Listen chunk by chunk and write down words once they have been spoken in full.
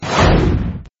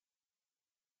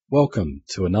Welcome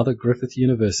to another Griffith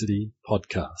University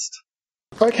podcast.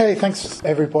 Okay, thanks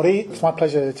everybody. It's my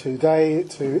pleasure today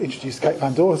to introduce Kate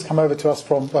Van Dor, who's come over to us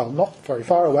from, well, not very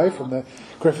far away from the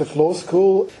Griffith Law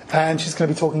School, and she's going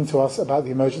to be talking to us about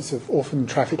the emergence of orphan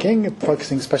trafficking,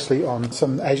 focusing especially on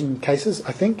some Asian cases,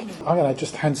 I think. I'm going to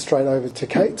just hand straight over to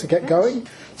Kate to get going.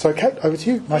 So Kate, over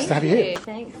to you. Nice to have you here.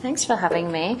 Thanks for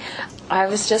having me. I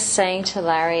was just saying to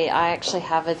Larry, I actually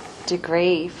have a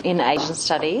degree in Asian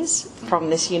Studies from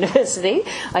this university.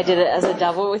 I did it as a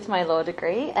double with my law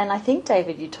degree, and I think,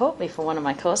 David, you taught me for one of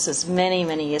my courses many,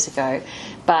 many years ago,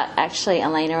 but actually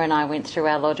Elena and I went through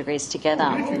our law degrees together.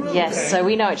 Yes, so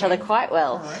we know each other quite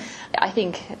well. I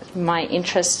think my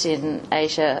interest in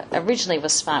Asia originally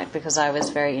was sparked because I was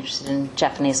very interested in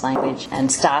Japanese language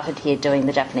and started here doing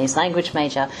the Japanese language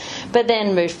major, but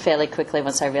then moved fairly quickly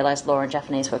once I realised law and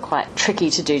Japanese were quite tricky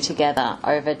to do together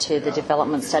over to the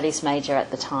development studies major at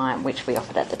the time, which we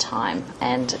offered at the time,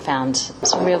 and found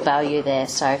some real value there.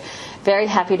 So very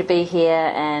happy to be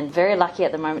here and very lucky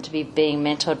at the moment to be being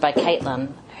mentored by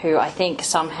Caitlin, who I think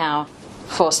somehow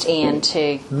forced Ian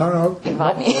to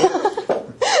invite me.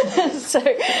 So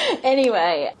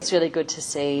anyway, it's really good to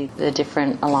see the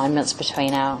different alignments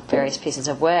between our various pieces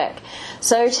of work.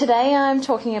 So today I'm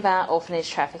talking about orphanage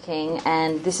trafficking,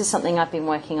 and this is something I've been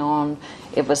working on.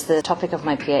 It was the topic of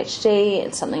my PhD.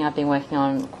 It's something I've been working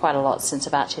on quite a lot since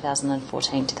about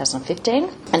 2014, 2015,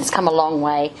 and it's come a long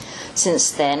way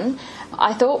since then.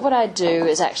 I thought what I'd do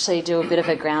is actually do a bit of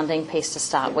a grounding piece to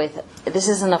start with. This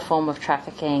isn't a form of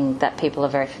trafficking that people are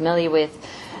very familiar with.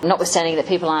 Notwithstanding that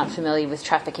people aren't familiar with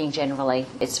trafficking generally,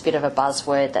 it's a bit of a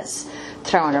buzzword that's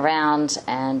thrown around,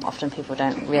 and often people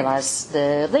don't realise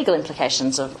the legal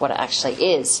implications of what it actually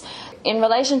is. In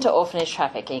relation to orphanage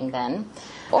trafficking then,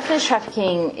 orphanage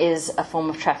trafficking is a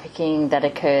form of trafficking that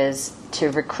occurs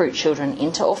to recruit children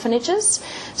into orphanages.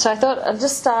 So I thought I'd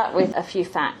just start with a few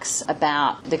facts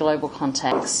about the global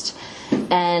context.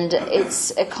 And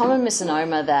it's a common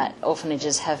misnomer that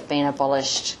orphanages have been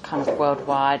abolished kind of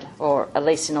worldwide, or at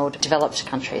least in all developed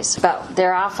countries. But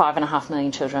there are 5.5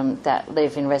 million children that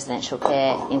live in residential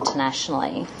care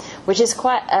internationally, which is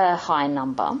quite a high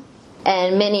number.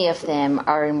 And many of them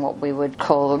are in what we would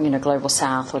call, global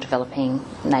south or developing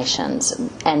nations.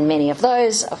 And many of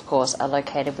those, of course, are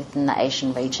located within the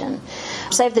Asian region.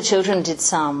 Save the Children did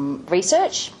some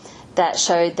research that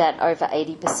showed that over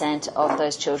 80% of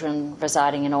those children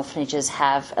residing in orphanages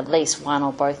have at least one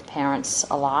or both parents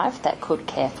alive that could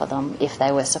care for them if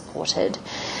they were supported.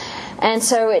 And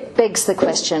so it begs the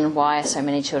question, why are so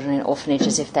many children in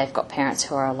orphanages if they've got parents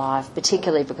who are alive,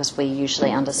 particularly because we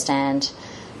usually understand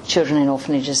children in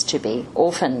orphanages to be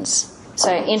orphans.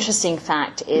 So interesting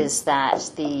fact is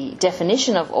that the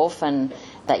definition of orphan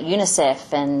that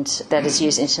UNICEF and that is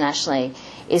used internationally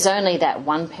is only that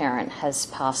one parent has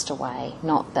passed away,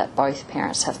 not that both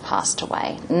parents have passed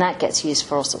away. And that gets used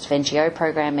for all sorts of NGO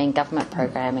programming, government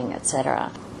programming,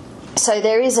 etc. So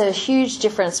there is a huge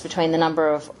difference between the number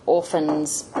of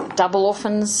orphans, double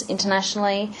orphans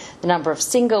internationally, the number of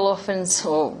single orphans,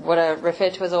 or what are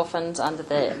referred to as orphans under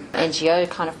the NGO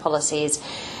kind of policies,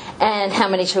 and how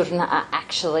many children are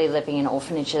actually living in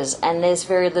orphanages. And there's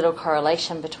very little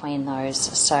correlation between those.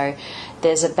 So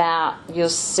there's you'll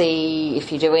see,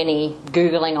 if you do any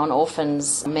Googling on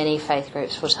orphans, many faith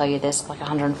groups will tell you there's like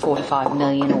 145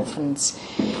 million orphans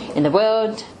in the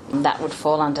world. That would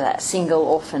fall under that single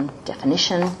orphan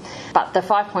definition. But the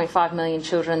 5.5 million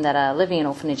children that are living in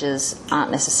orphanages aren't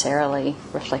necessarily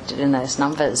reflected in those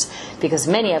numbers, because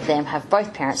many of them have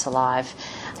both parents alive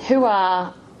who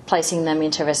are placing them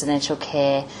into residential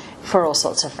care for all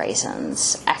sorts of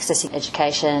reasons. Accessing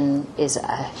education is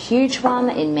a huge one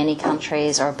in many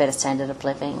countries, or a better standard of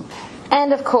living.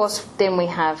 And of course, then we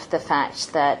have the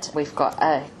fact that we've got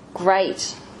a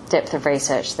great depth of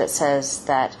research that says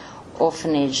that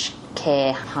orphanage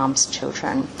care harms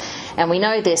children. And we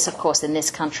know this, of course, in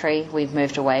this country. We've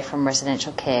moved away from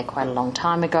residential care quite a long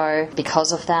time ago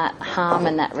because of that harm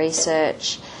and that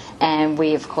research. And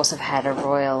we, of course, have had a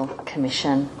Royal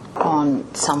Commission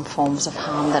on some forms of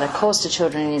harm that are caused to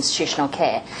children in institutional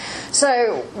care.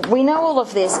 So we know all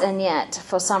of this, and yet,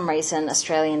 for some reason,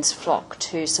 Australians flock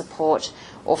to support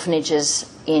orphanages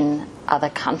in other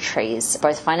countries,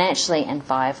 both financially and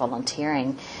via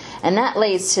volunteering. And that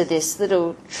leads to this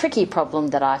little tricky problem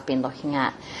that I've been looking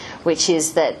at, which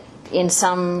is that in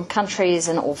some countries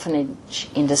an orphanage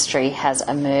industry has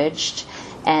emerged,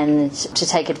 and to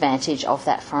take advantage of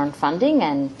that foreign funding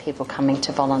and people coming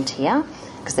to volunteer,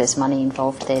 because there's money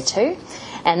involved there too.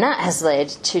 And that has led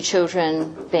to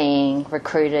children being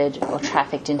recruited or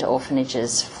trafficked into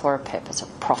orphanages for a purpose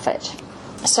of profit.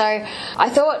 So I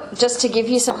thought, just to give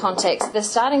you some context, the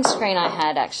starting screen I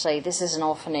had, actually, this is an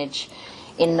orphanage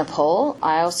in Nepal.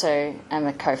 I also am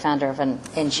a co-founder of an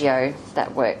NGO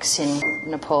that works in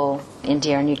Nepal,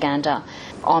 India and Uganda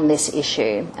on this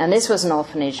issue. And this was an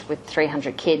orphanage with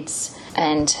 300 kids,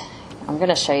 and I'm going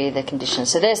to show you the conditions.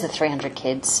 So there's the 300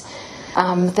 kids.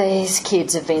 These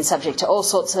kids have been subject to all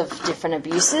sorts of different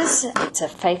abuses. It's a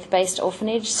faith-based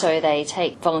orphanage, so they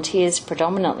take volunteers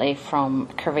predominantly from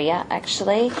Korea,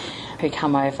 actually, who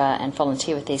come over and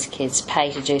volunteer with these kids, pay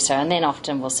to do so, and then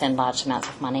often will send large amounts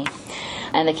of money.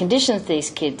 And the conditions these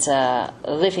kids are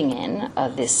living in are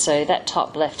this. So that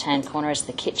top left-hand corner is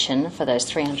the kitchen for those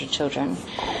 300 children.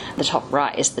 The top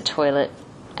right is the toilet,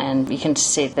 and you can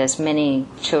see there's many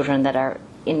children that are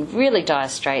in really dire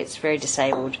straits, very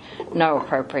disabled, no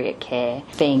appropriate care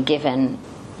being given.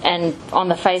 And on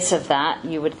the face of that,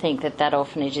 you would think that that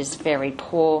orphanage is very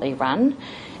poorly run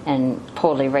and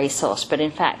poorly resourced. But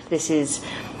in fact, this is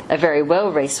a very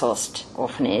well-resourced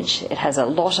orphanage. It has a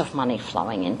lot of money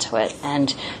flowing into it,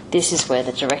 and this is where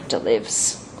the director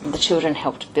lives. The children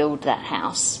helped build that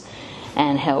house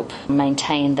and help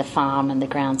maintain the farm and the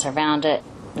grounds around it.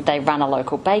 They run a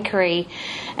local bakery,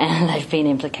 and they've been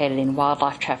implicated in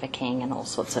wildlife trafficking and all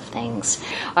sorts of things.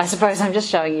 I suppose I'm just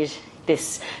showing you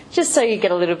this just so you get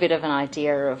a little bit of an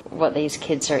idea of what these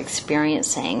kids are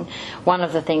experiencing. One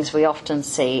of the things we often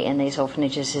see in these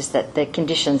orphanages is that the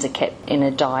conditions are kept in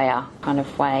a dire kind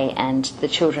of way, and the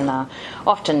children are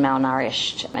often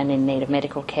malnourished and in need of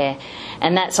medical care,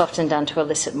 and that's often done to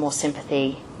elicit more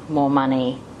sympathy, more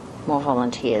money, more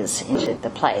volunteers into the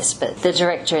place. But the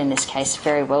director in this case is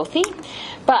very wealthy,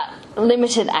 but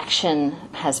limited action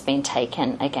has been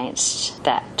taken against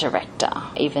that director,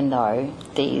 even though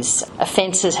these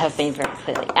offences have been very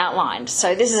clearly outlined.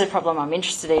 So this is a problem I'm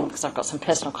interested in because I've got some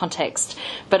personal context,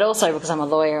 but also because I'm a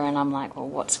lawyer and I'm like, well,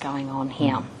 what's going on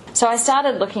here? So I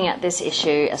started looking at this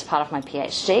issue as part of my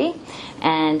PhD,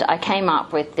 and I came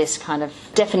up with this kind of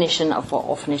definition of what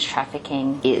orphanage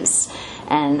trafficking is,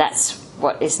 and that's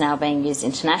what is now being used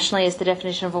internationally as the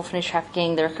definition of orphanage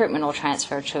trafficking: the recruitment or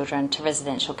transfer of children to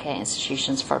residential care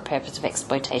institutions for a purpose of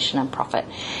exploitation and profit.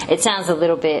 It sounds a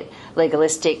little bit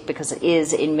legalistic because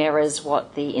it mirrors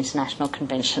what the International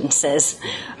Convention says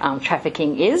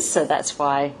trafficking is, so that's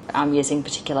why I'm using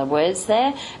particular words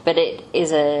there, but it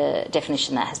is a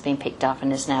definition that has been picked up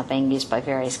and is now being used by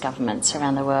various governments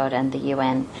around the world and the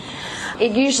UN.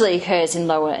 It usually occurs in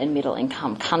lower and middle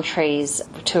income countries,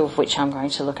 two of which I'm going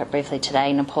to look at briefly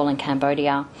today, Nepal and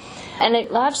Cambodia. And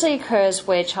it largely occurs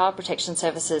where child protection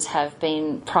services have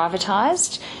been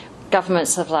privatised.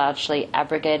 Governments have largely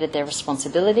abrogated their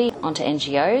responsibility onto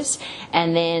NGOs,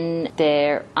 and then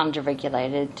they're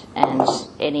under-regulated, and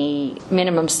any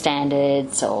minimum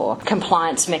standards or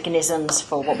compliance mechanisms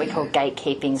for what we call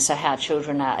gatekeeping, so how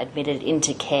children are admitted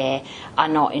into care, are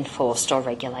not enforced or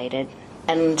regulated.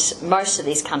 And most of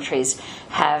these countries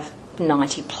have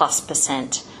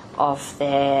 90+% of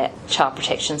their child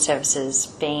protection services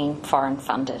being foreign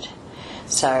funded.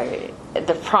 So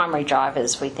the primary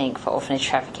drivers, we think, for orphanage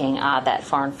trafficking are that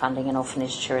foreign funding and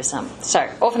orphanage tourism. So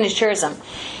orphanage tourism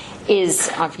is,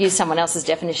 I've used someone else's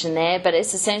definition there, but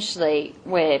it's essentially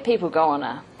where people go on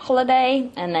a holiday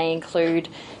and they include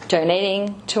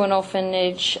donating to an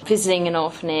orphanage, visiting an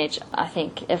orphanage. I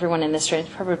think everyone in this room is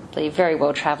probably very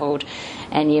well travelled,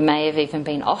 and you may have even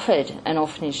been offered an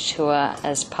orphanage tour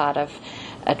as part of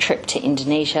a trip to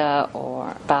Indonesia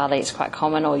or Bali. It's quite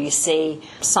common, or you see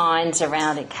signs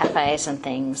around in cafes and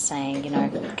things saying,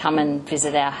 come and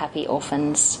visit our happy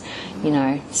orphans,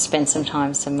 spend some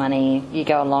time, some money, you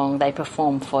go along, they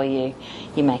perform for you,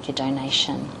 you make a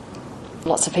donation.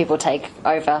 Lots of people take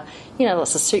over,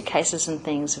 lots of suitcases and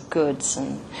things of goods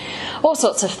and all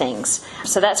sorts of things.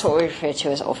 So that's what we refer to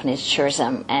as orphanage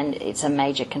tourism, and it's a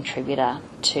major contributor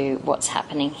to what's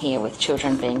happening here with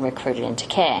children being recruited into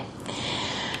care.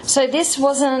 So this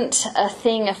wasn't a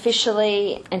thing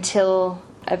officially until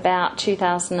about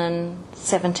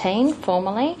 2017,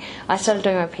 formally. I started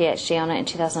doing my PhD on it in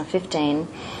 2015,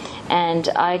 and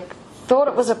I thought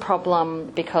it was a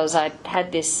problem because I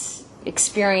had this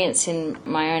experience in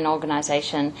my own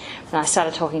organisation, and I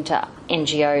started talking to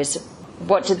NGOs.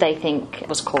 What did they think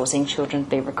was causing children to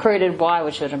be recruited? Why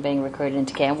were children being recruited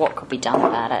into care? And what could be done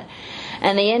about it?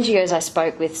 And the NGOs I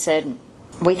spoke with said,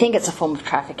 we think it's a form of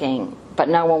trafficking, but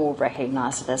no one will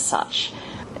recognise it as such.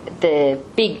 The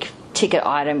big ticket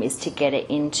item is to get it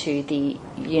into the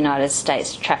United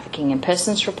States Trafficking in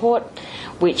Persons report,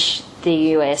 which the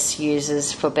US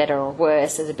uses, for better or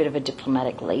worse, as a bit of a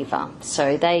diplomatic lever.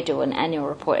 So they do an annual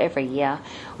report every year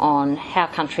on how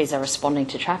countries are responding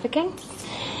to trafficking.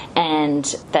 and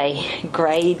they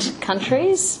grade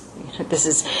countries. This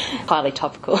is highly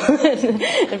topical and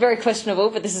very questionable,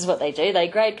 but this is what they do. They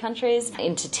grade countries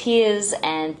into tiers,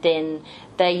 and then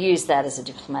they use that as a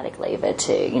diplomatic lever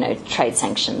to, trade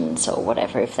sanctions or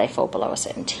whatever if they fall below a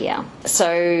certain tier.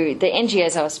 So the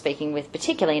NGOs I was speaking with,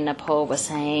 particularly in Nepal, were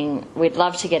saying we'd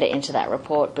love to get it into that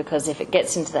report, because if it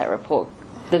gets into that report,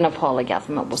 the Nepali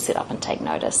government will sit up and take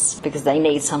notice, because they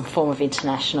need some form of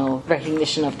international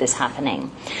recognition of this happening.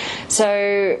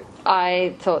 So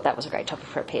I thought that was a great topic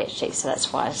for a PhD, so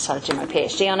that's why I started doing my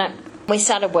PhD on it. We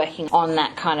started working on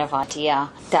that kind of idea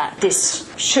that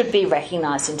this should be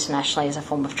recognised internationally as a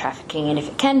form of trafficking, and if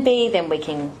it can be, then we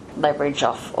can leverage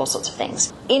off all sorts of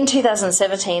things. In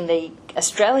 2017, the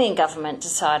Australian government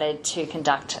decided to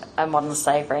conduct a modern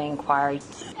slavery inquiry,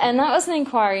 and that was an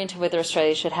inquiry into whether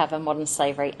Australia should have a Modern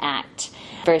Slavery Act,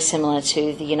 very similar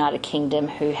to the United Kingdom,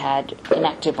 who had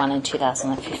enacted one in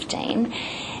 2015.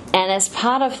 And as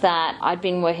part of that, I'd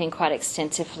been working quite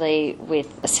extensively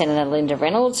with Senator Linda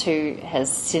Reynolds, who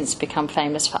has since become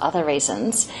famous for other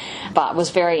reasons, but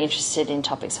was very interested in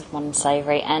topics of modern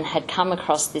slavery and had come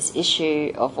across this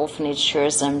issue of orphanage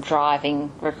tourism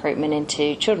driving recruitment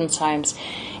into children's homes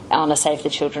on a Save the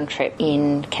Children trip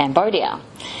in Cambodia.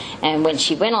 And when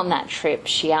she went on that trip,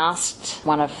 she asked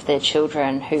one of the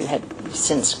children, who had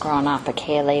since grown up, a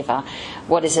care leaver,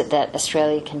 what is it that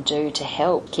Australia can do to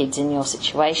help kids in your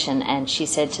situation? And she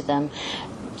said to them,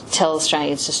 tell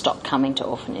Australians to stop coming to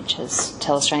orphanages.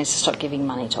 Tell Australians to stop giving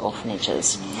money to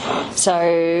orphanages.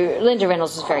 So Linda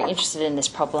Reynolds was very interested in this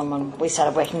problem, and we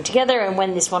started working together. And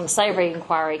when this modern slavery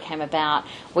inquiry came about,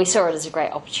 we saw it as a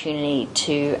great opportunity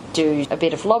to do a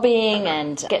bit of lobbying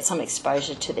and get some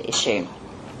exposure to the issue.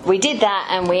 We did that,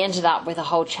 and we ended up with a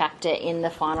whole chapter in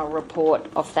the final report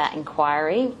of that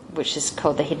inquiry, which is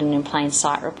called the Hidden in Plain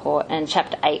Sight report. And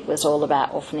Chapter 8 was all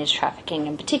about orphanage trafficking,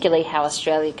 and particularly how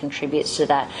Australia contributes to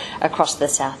that across the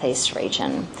southeast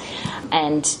region.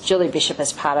 And Julie Bishop,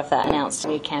 as part of that, announced a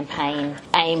new campaign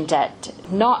aimed at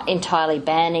not entirely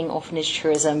banning orphanage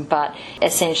tourism, but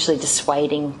essentially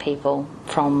dissuading people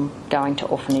from going to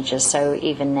orphanages. So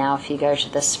even now, if you go to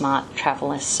the Smart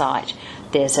Traveller site,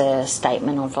 there's a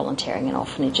statement on volunteering in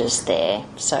orphanages there.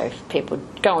 So if people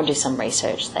go and do some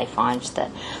research, they find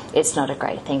that it's not a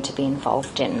great thing to be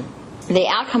involved in. The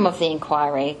outcome of the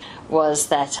inquiry was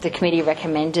that the committee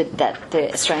recommended that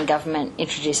the Australian government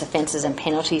introduce offences and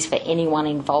penalties for anyone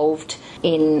involved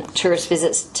in tourist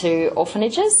visits to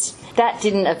orphanages. That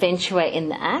didn't eventuate in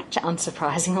the Act,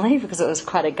 unsurprisingly, because it was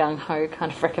quite a gung-ho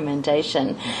kind of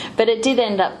recommendation. But it did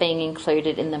end up being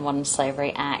included in the Modern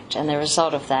Slavery Act, and the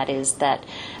result of that is that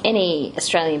any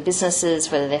Australian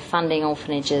businesses, whether they're funding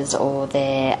orphanages or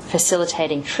they're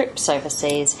facilitating trips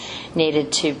overseas,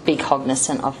 needed to be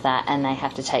cognizant of that, and they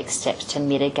have to take steps to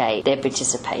mitigate their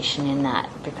participation in that,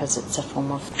 because it's a form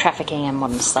of trafficking and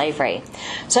modern slavery.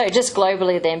 So just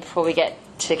globally then, before we get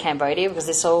to Cambodia, because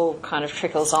this all kind of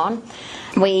trickles on,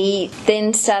 we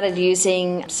then started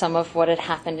using some of what had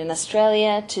happened in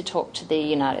Australia to talk to the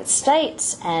United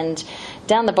States. And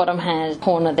down the bottom hand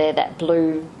corner there, that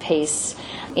blue piece,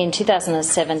 in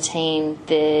 2017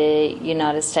 the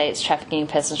United States Trafficking in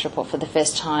Persons Report for the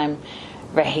first time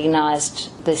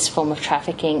recognised this form of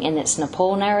trafficking in its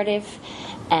Nepal narrative.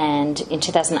 And in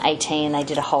 2018 they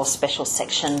did a whole special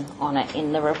section on it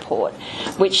in the report,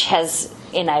 which has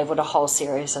enabled a whole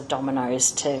series of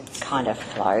dominoes to kind of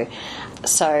flow.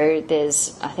 So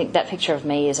I think that picture of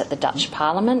me is at the Dutch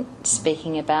Parliament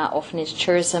speaking about orphanage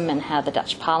tourism and how the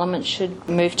Dutch Parliament should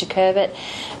move to curb it.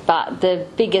 But the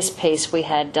biggest piece we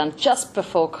had done just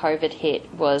before COVID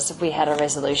hit was we had a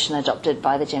resolution adopted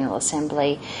by the General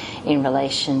Assembly in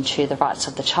relation to the rights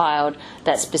of the child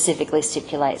that specifically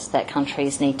stipulates that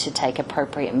countries need to take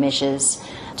appropriate measures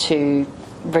to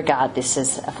regard this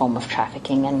as a form of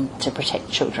trafficking and to protect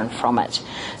children from it.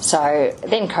 So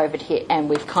then COVID hit, and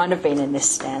we've kind of been in this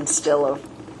standstill of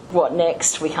what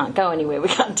next? We can't go anywhere, we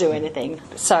can't do anything.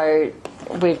 So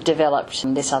we've developed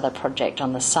this other project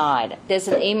on the side. There's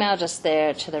an email just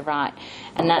there to the right,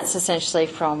 and that's essentially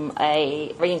from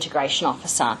a reintegration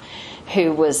officer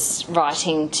who was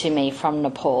writing to me from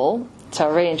Nepal. So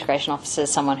a reintegration officer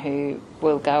is someone who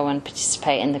will go and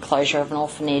participate in the closure of an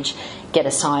orphanage, get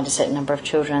assigned a certain number of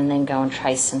children, and then go and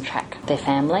trace and track their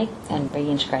family and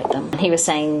reintegrate them. And he was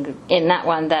saying in that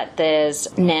one that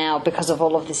there's now, because of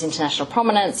all of this international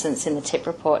prominence, and it's in the TIP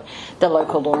report, the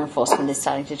local law enforcement is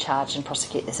starting to charge and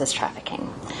prosecute this as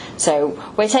trafficking. So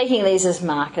we're taking these as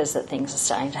markers that things are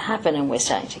starting to happen, and we're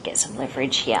starting to get some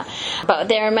leverage here. But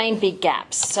there remain big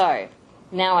gaps. So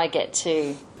now I get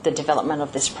to the development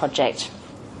of this project.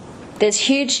 There's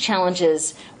huge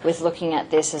challenges with looking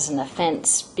at this as an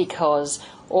offence because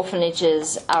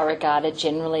orphanages are regarded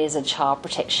generally as a child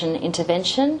protection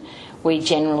intervention. We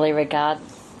generally regard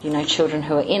children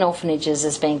who are in orphanages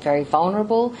as being very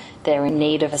vulnerable. They're in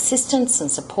need of assistance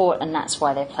and support, and that's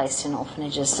why they're placed in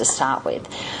orphanages to start with.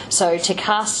 So to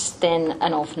cast then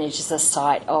an orphanage as a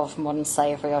site of modern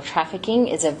slavery or trafficking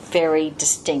is a very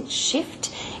distinct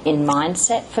shift in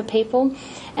mindset for people,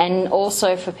 and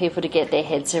also for people to get their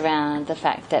heads around the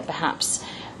fact that perhaps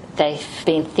they've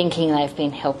been thinking they've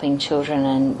been helping children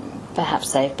and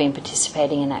perhaps they've been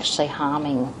participating in actually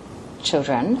harming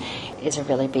children is a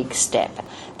really big step.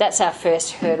 That's our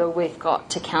first hurdle we've got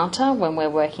to counter when we're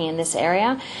working in this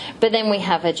area. But then we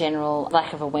have a general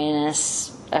lack of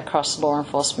awareness across law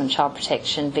enforcement, child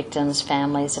protection, victims,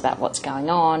 families about what's going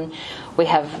on. We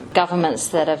have governments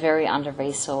that are very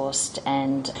under-resourced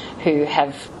and who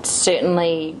have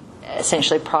certainly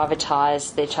essentially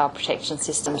privatised their child protection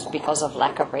systems because of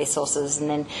lack of resources, and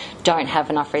then don't have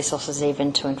enough resources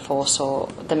even to enforce or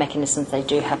the mechanisms they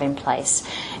do have in place.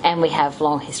 And we have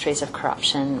long histories of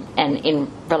corruption, and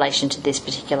in relation to this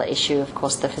particular issue, of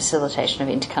course, the facilitation of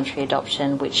inter-country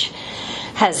adoption, which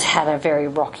has had a very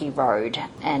rocky road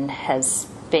and has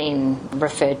been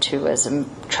referred to as a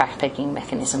trafficking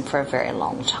mechanism for a very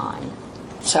long time.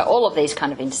 So all of these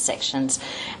kind of intersections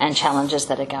and challenges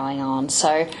that are going on.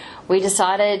 So we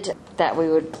decided that we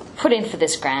would put in for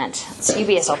this grant. It's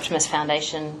UBS Optimus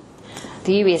Foundation.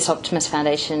 The UBS Optimus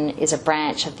Foundation is a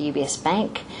branch of the UBS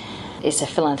Bank. It's a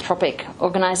philanthropic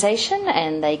organisation,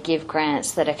 and they give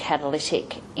grants that are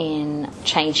catalytic in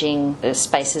changing the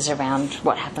spaces around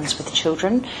what happens with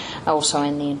children, also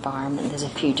in the environment. There's a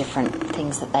few different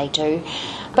things that they do.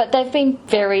 But they've been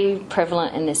very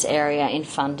prevalent in this area in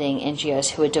funding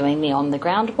NGOs who are doing the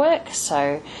on-the-ground work,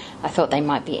 so I thought they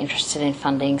might be interested in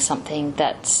funding something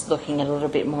that's looking at a little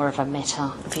bit more of a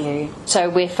meta view. So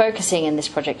we're focusing in this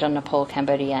project on Nepal,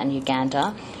 Cambodia and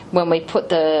Uganda. When we put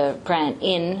the grant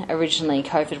in, originally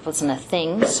COVID wasn't a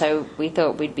thing, so we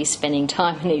thought we'd be spending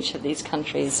time in each of these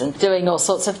countries and doing all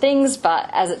sorts of things, but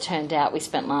as it turned out, we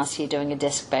spent last year doing a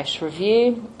desk-based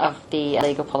review of the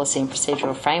legal policy and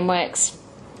procedural frameworks,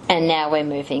 and now we're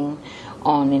moving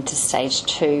on into stage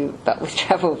 2, but with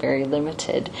travel very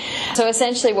limited. So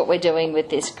essentially what we're doing with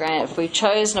this grant, we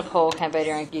chose Nepal,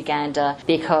 Cambodia and Uganda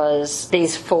because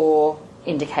these 4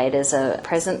 indicators are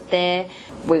present there.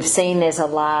 We've seen there's a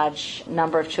large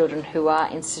number of children who are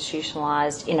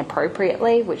institutionalised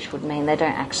inappropriately, which would mean they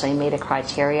don't actually meet a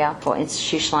criteria for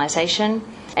institutionalisation.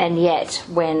 And yet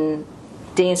when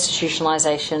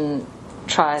deinstitutionalisation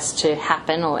tries to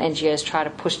happen, or NGOs try to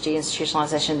push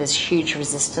deinstitutionalisation, there's huge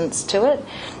resistance to it.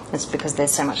 It's because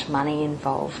there's so much money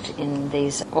involved in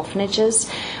these orphanages.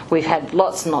 We've had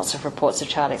lots and lots of reports of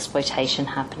child exploitation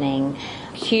happening,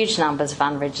 huge numbers of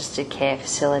unregistered care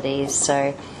facilities.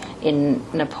 So in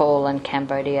Nepal and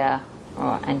Cambodia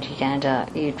and Uganda,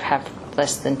 you'd have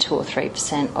less than 2 or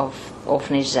 3% of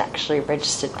orphanages actually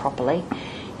registered properly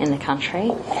in the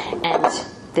country. And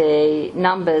the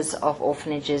numbers of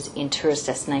orphanages in tourist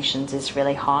destinations is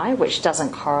really high, which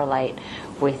doesn't correlate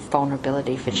with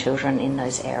vulnerability for children in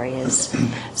those areas.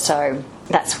 So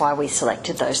that's why we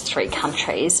selected those 3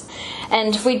 countries.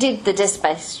 And we did the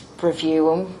desk-based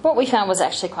review, and what we found was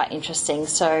actually quite interesting.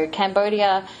 So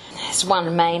Cambodia has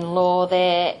one main law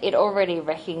there. It already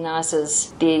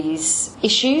recognises these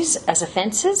issues as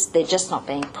offences. They're just not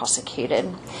being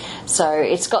prosecuted. So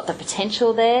it's got the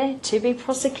potential there to be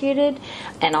prosecuted,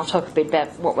 and I'll talk a bit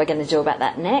about what we're going to do about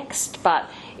that next. But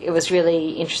it was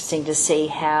really interesting to see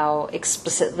how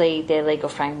explicitly their legal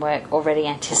framework already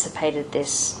anticipated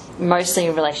this, mostly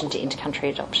in relation to inter-country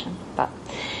adoption, but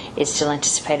it still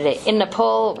anticipated it. In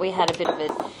Nepal, we had a bit of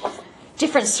a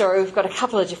different story. We've got a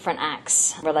couple of different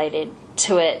acts related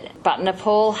to it, but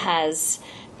Nepal has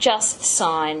just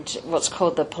signed what's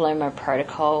called the Palermo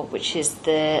Protocol, which is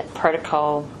the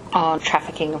protocol on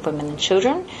trafficking of women and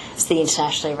children. It's the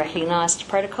internationally recognised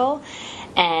protocol.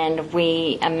 And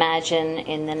we imagine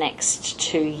in the next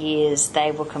 2 years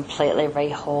they will completely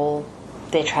rehaul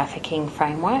their trafficking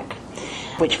framework,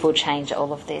 which will change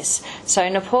all of this. So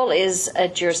Nepal is a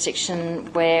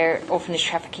jurisdiction where orphanage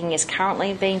trafficking is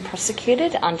currently being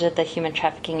prosecuted under the Human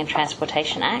Trafficking and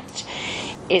Transportation Act.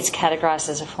 It's categorised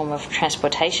as a form of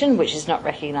transportation, which is not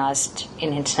recognised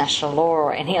in international law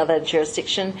or any other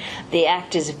jurisdiction. The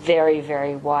Act is very,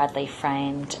 very widely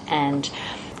framed, and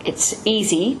it's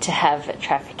easy to have a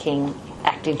trafficking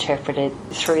act interpreted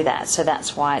through that, so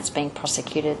that's why it's being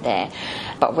prosecuted there.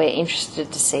 But we're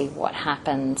interested to see what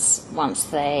happens once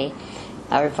they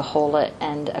overhaul it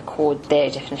and accord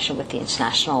their definition with the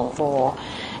international law.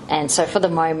 And so for the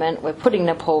moment, we're putting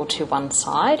Nepal to one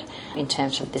side in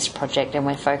terms of this project, and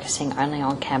we're focusing only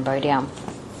on Cambodia.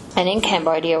 And in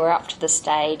Cambodia, we're up to the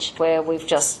stage where we've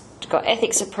just got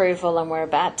ethics approval and we're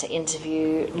about to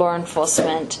interview law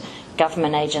enforcement,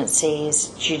 government agencies,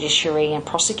 judiciary and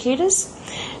prosecutors.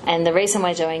 And the reason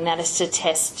we're doing that is to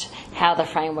test how the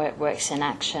framework works in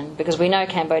action, because we know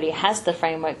Cambodia has the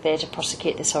framework there to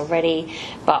prosecute this already,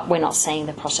 but we're not seeing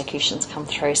the prosecutions come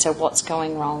through. So what's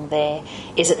going wrong there?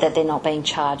 Is it that they're not being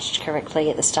charged correctly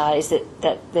at the start? Is it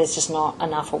that there's just not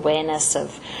enough awareness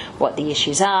of what the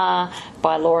issues are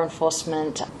by law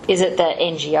enforcement? Is it that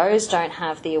NGOs don't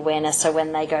have the awareness, so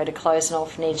when they go to close an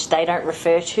orphanage, they don't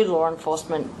refer to law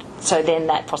enforcement, so then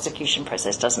that prosecution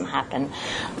process doesn't happen?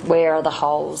 Where are the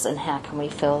holes and how can we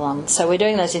fill them? So we're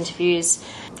doing those interviews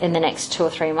in the next 2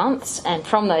 or 3 months, and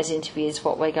from those interviews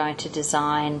what we're going to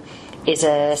design is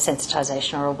a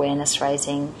sensitisation or awareness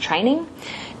raising training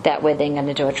that we're then going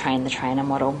to do a train the trainer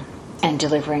model and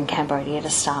deliver in Cambodia to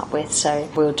start with. So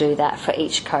we'll do that for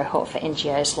each cohort for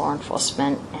NGOs, law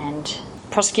enforcement and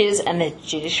prosecutors and the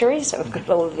judiciary. So we've got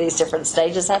all of these different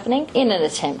stages happening in an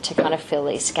attempt to kind of fill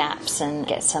these gaps and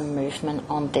get some movement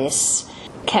on this.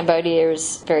 Cambodia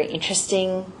is a very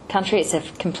interesting country. It's a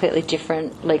completely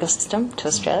different legal system to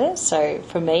Australia. So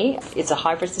for me, it's a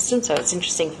hybrid system, so it's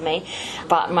interesting for me.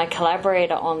 But my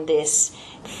collaborator on this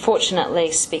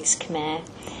fortunately speaks Khmer,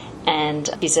 and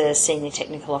is a senior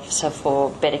technical officer for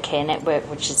Better Care Network,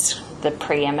 which is the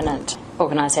preeminent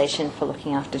organisation for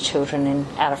looking after children in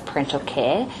out of parental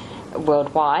care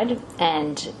worldwide.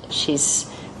 And she's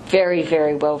very,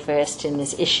 very well versed in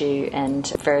this issue and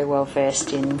very well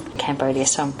versed in Cambodia,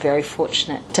 so I'm very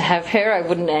fortunate to have her. I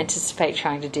wouldn't anticipate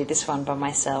trying to do this one by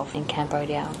myself in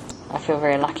Cambodia. I feel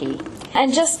very lucky.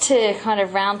 And just to kind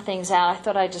of round things out, I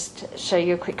thought I'd just show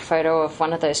you a quick photo of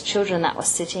one of those children that was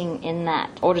sitting in that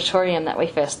auditorium that we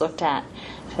first looked at.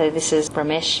 So this is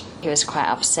Ramesh. He was quite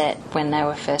upset when they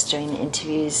were first doing the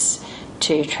interviews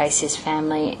to trace his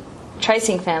family.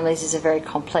 Tracing families is a very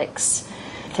complex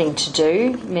thing to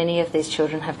do. Many of these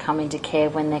children have come into care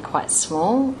when they're quite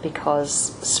small,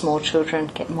 because small children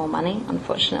get more money,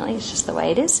 unfortunately. It's just the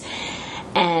way it is.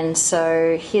 And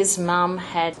so his mum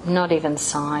had not even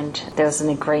signed. There was an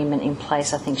agreement in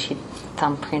place. I think she'd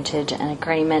thumbprinted an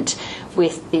agreement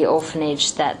with the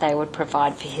orphanage that they would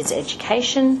provide for his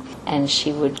education, and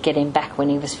she would get him back when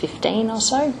he was 15 or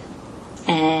so.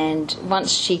 And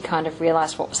once she kind of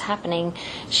realised what was happening,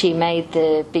 she made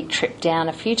the big trip down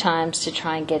a few times to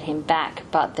try and get him back,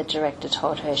 but the director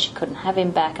told her she couldn't have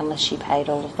him back unless she paid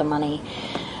all of the money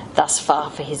thus far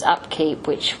for his upkeep,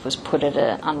 which was put at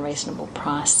an unreasonable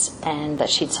price, and that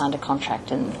she'd signed a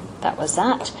contract, and that was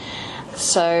that.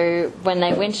 So when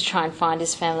they went to try and find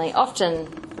his family, often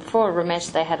for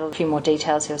Ramesh they had a few more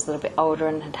details. He was a little bit older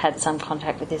and had had some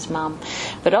contact with his mum,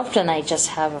 but often they just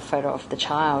have a photo of the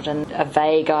child and a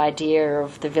vague idea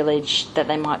of the village that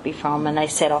they might be from, and they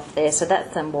set off there. So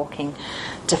that's them walking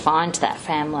to find that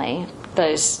family.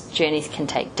 Those journeys can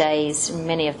take days.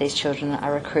 Many of these children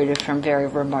are recruited from very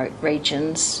remote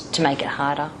regions to make it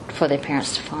harder for their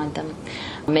parents to find them.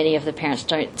 Many of the parents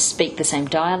don't speak the same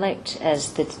dialect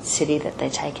as the city that they're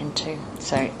taken to,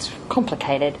 so it's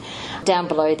complicated. Down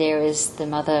below there is the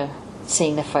mother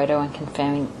seeing the photo and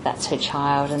confirming that's her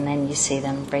child, and then you see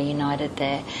them reunited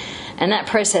there. And that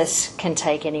process can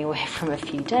take anywhere from a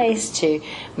few days to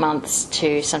months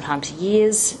to sometimes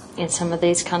years in some of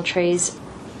these countries.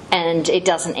 And it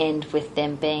doesn't end with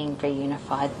them being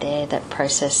reunified there. That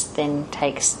process then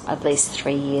takes at least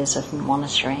 3 years of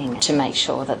monitoring to make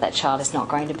sure that that child is not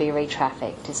going to be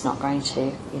re-trafficked, is not going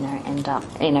to, end up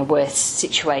in a worse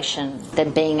situation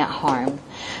than being at home.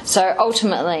 So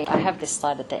ultimately, I have this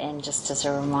slide at the end just as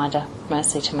a reminder,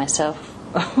 mostly to myself,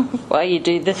 while you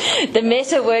do the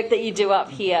meta work that you do up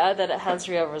here, that it has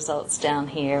real results down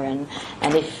here. And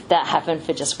if that happened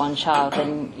for just one child,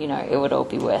 then, it would all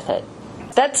be worth it.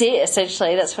 That's it,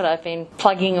 essentially. That's what I've been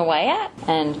plugging away at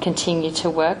and continue to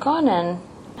work on, and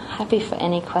happy for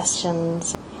any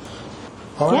questions.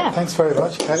 All right, Thanks very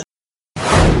much, Kate.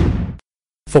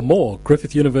 For more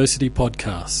Griffith University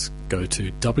podcasts, go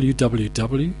to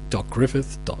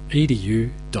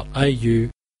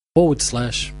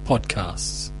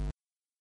www.griffith.edu.au/podcasts.